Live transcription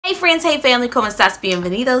friends, hey family, como estas,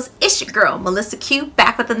 bienvenidos. It's your girl Melissa Q,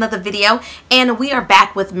 back with another video, and we are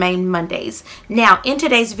back with Main Mondays. Now in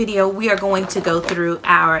today's video we are going to go through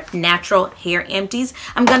our natural hair empties.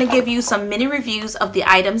 I'm going to give you some mini reviews of the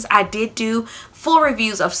items. I did do full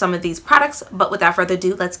reviews of some of these products, but without further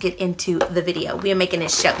ado, let's get into the video. We are making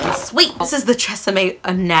it short and sweet. This is the Tresemme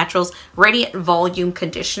Naturals Radiant Volume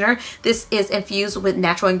Conditioner. This is infused with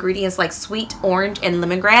natural ingredients like sweet orange and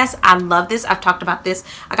lemongrass. I love this. I've talked about this.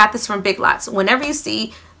 I got this from Big Lots. Whenever you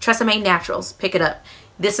see Tresemme Naturals, pick it up.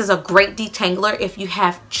 This is a great detangler if you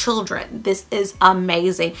have children. This is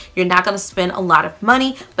amazing. You're not going to spend a lot of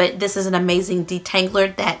money, but this is an amazing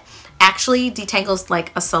detangler that actually detangles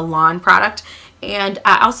like a salon product. And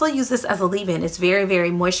I also use this as a leave-in. It's very, very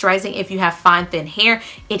moisturizing if you have fine, thin hair.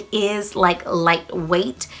 It is like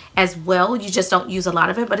lightweight as well. You just don't use a lot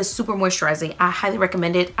of it, but it's super moisturizing. I highly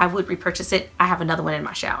recommend it. I would repurchase it. I have another one in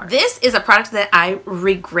my shower. This is a product that I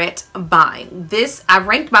regret buying. This, I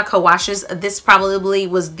ranked my co-washes. This probably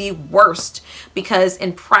was the worst because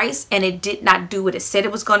in price, and it did not do what it said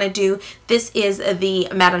it was going to do. This is the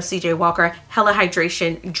Madam CJ Walker Hella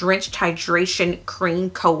Hydration Drenched Hydration Cream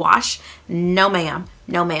Co-Wash. No ma'am,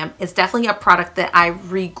 no ma'am. It's definitely a product that I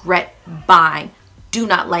regret buying. Do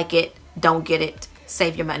not like it. Don't get it.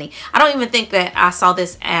 Save your money. I don't even think that I saw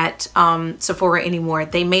this at Sephora anymore.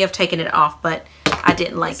 They may have taken it off, but I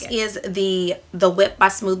didn't like it. This is the Whip by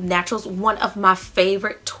Smooth Naturals, one of my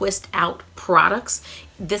favorite twist out products.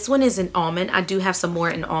 This one is in almond. I do have some more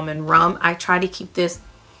in almond rum. I try to keep this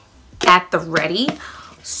at the ready.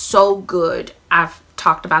 So good. I've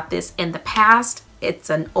talked about this in the past. It's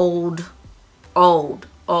an old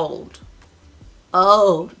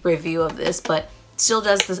review of this, but still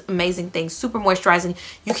does this amazing thing. Super moisturizing.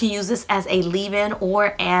 You can use this as a leave-in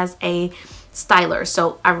or as a styler.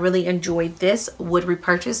 So I really enjoyed this. Would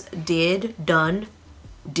repurchase. Did. Done.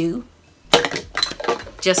 Do.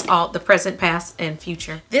 Just all the present, past, and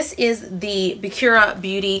future. This is the Bacura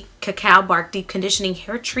Beauty Cacao Bark Deep Conditioning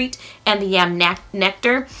Hair Treat and the Yam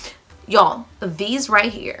Nectar. Y'all, these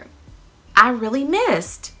right here, I really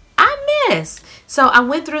missed. So I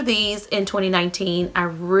went through these in 2019. I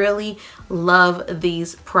really love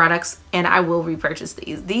these products and I will repurchase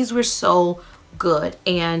these. These were so good,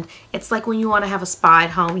 and it's like when you want to have a spa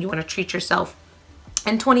at home, you want to treat yourself.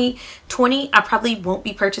 In 2020, I probably won't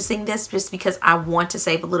be purchasing this just because I want to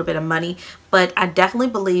save a little bit of money, but I definitely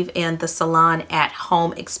believe in the salon at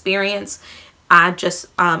home experience. I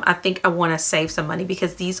think I want to save some money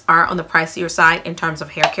because these are on the pricier side in terms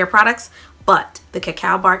of hair care products. But the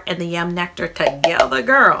cacao bark and the yam nectar together,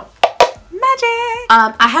 girl, magic.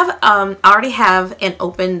 I already have and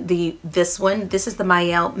opened this one. This is the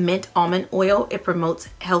Mielle Mint Almond Oil. It promotes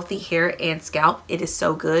healthy hair and scalp. It is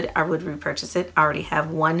so good. I would repurchase it. I already have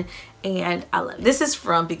one and I love it. This is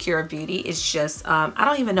from Bacura Beauty. It's just I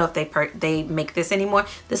don't even know if they make this anymore.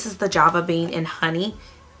 This is the Java Bean and Honey.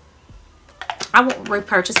 I won't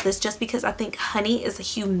repurchase this just because I think honey is a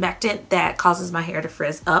humectant that causes my hair to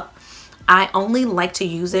frizz up. I only like to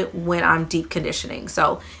use it when I'm deep conditioning,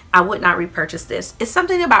 so I would not repurchase this. It's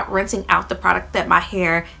something about rinsing out the product that my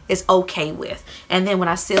hair is okay with, and then when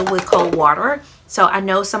I seal with cold water. So I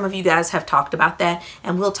know some of you guys have talked about that,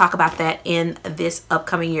 and we'll talk about that in this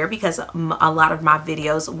upcoming year because a lot of my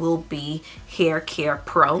videos will be hair care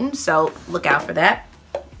prone, so look out for that.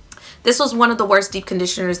 This was one of the worst deep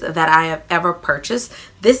conditioners that I have ever purchased.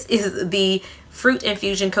 This is the Fruit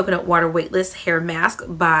Infusion Coconut Water Weightless Hair Mask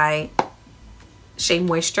by Shea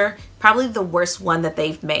Moisture. Probably the worst one that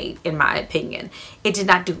they've made in my opinion. It did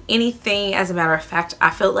not do anything. As a matter of fact, I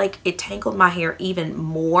felt like it tangled my hair even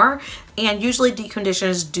more, and usually deep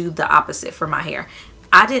conditioners do the opposite for my hair.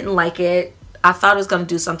 I didn't like it. I thought it was going to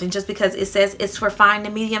do something just because it says it's for fine to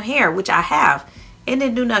medium hair, which I have. It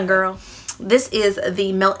didn't do nothing, girl. This is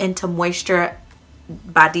the Melt Into Moisture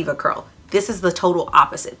by Diva Curl. This is the total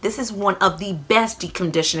opposite. This is one of the best deep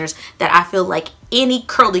conditioners that I feel like any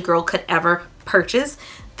curly girl could ever purchase.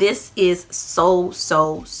 This is so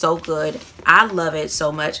good. I love it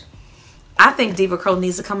so much. I think Diva Curl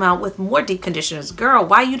needs to come out with more deep conditioners. Girl,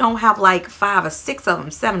 why you don't have like 5 or 6 of them,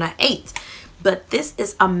 7 or 8? But this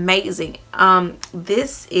is amazing.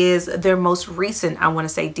 This is their most recent, I want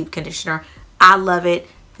to say, deep conditioner. I love it.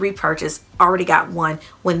 Repurchase. Already got one.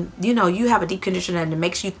 When you know you have a deep conditioner and it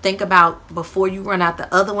makes you think about before you run out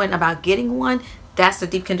the other one about getting one, that's the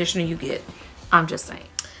deep conditioner you get. I'm just saying.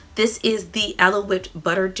 This is the Aloe Whipped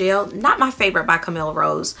Butter Gel. Not my favorite by Camille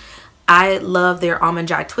Rose. I love their Almond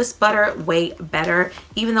Joy Twist Butter way better.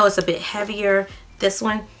 Even though it's a bit heavier, this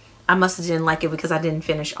one, I must have didn't like it because I didn't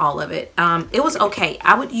finish all of it. It was okay.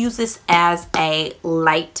 I would use this as a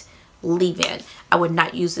light leave-in. I would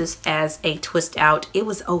not use this as a twist out. It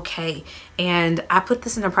was okay. And I put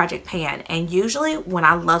this in a project pan. And usually when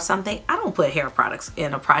I love something, I don't put hair products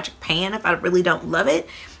in a project pan if I really don't love it.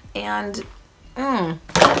 And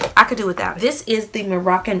I could do without it. This is the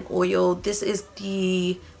Moroccan oil. This is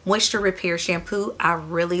the moisture repair shampoo. I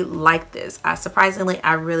really like this. Surprisingly,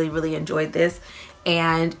 I really enjoyed this,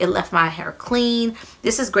 and it left my hair clean.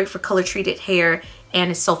 This is great for color treated hair, and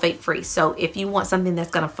it's sulfate free. So if you want something that's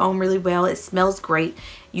gonna foam really well, it smells great,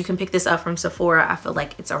 you can pick this up from Sephora. I feel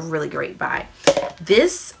like it's a really great buy.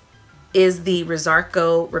 This is the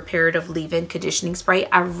Rizarco Reparative Leave-In Conditioning Spray.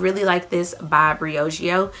 I really like this by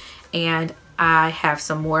Briogeo, and I have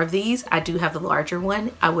some more of these. I do have the larger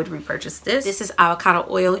one. I would repurchase this. This is avocado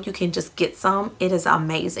oil. You can just get some. It is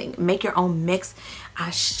amazing. Make your own mix.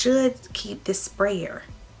 I should keep this sprayer.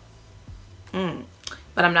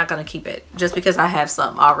 But I'm not going to keep it just because I have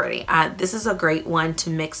some already. This is a great one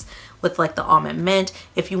to mix with like the almond mint.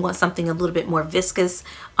 If you want something a little bit more viscous,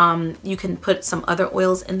 you can put some other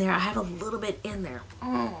oils in there. I have a little bit in there.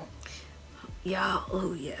 Yeah,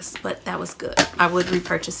 oh yes, but that was good. I would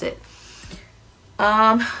repurchase it.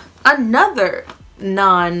 Another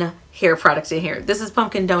non-hair product in here. This is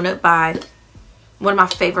Pumpkin Donut by one of my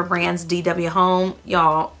favorite brands, DW Home.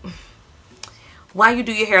 Y'all, while you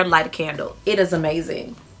do your hair, light a candle. It is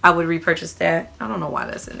amazing. I would repurchase that. I don't know why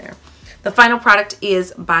that's in there. The final product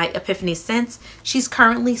is by Epiphany Scents. She's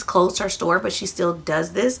currently closed her store, but she still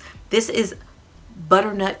does this. This is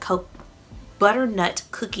Butternut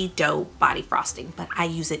cookie dough body frosting, but I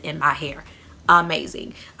use it in my hair.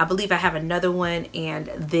 Amazing. I believe I have another one, and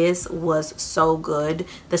this was so good.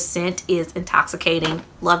 The scent is intoxicating.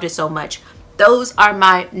 Loved it so much. Those are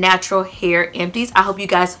my natural hair empties. I hope you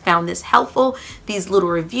guys found this helpful, these little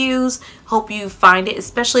reviews. Hope you find it,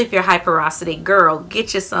 especially if you're high porosity. Girl,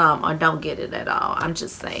 get you some, or don't get it at all. I'm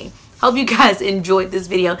just saying. Hope you guys enjoyed this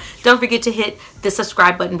video. Don't forget to hit the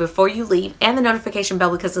subscribe button before you leave, and the notification bell,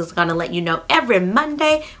 because it's going to let you know every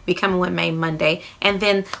Monday we come in with May Monday. And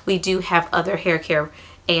then we do have other hair care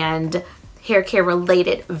and hair care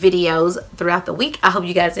related videos throughout the week. I hope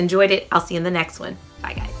you guys enjoyed it. I'll see you in the next one.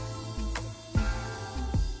 Bye guys.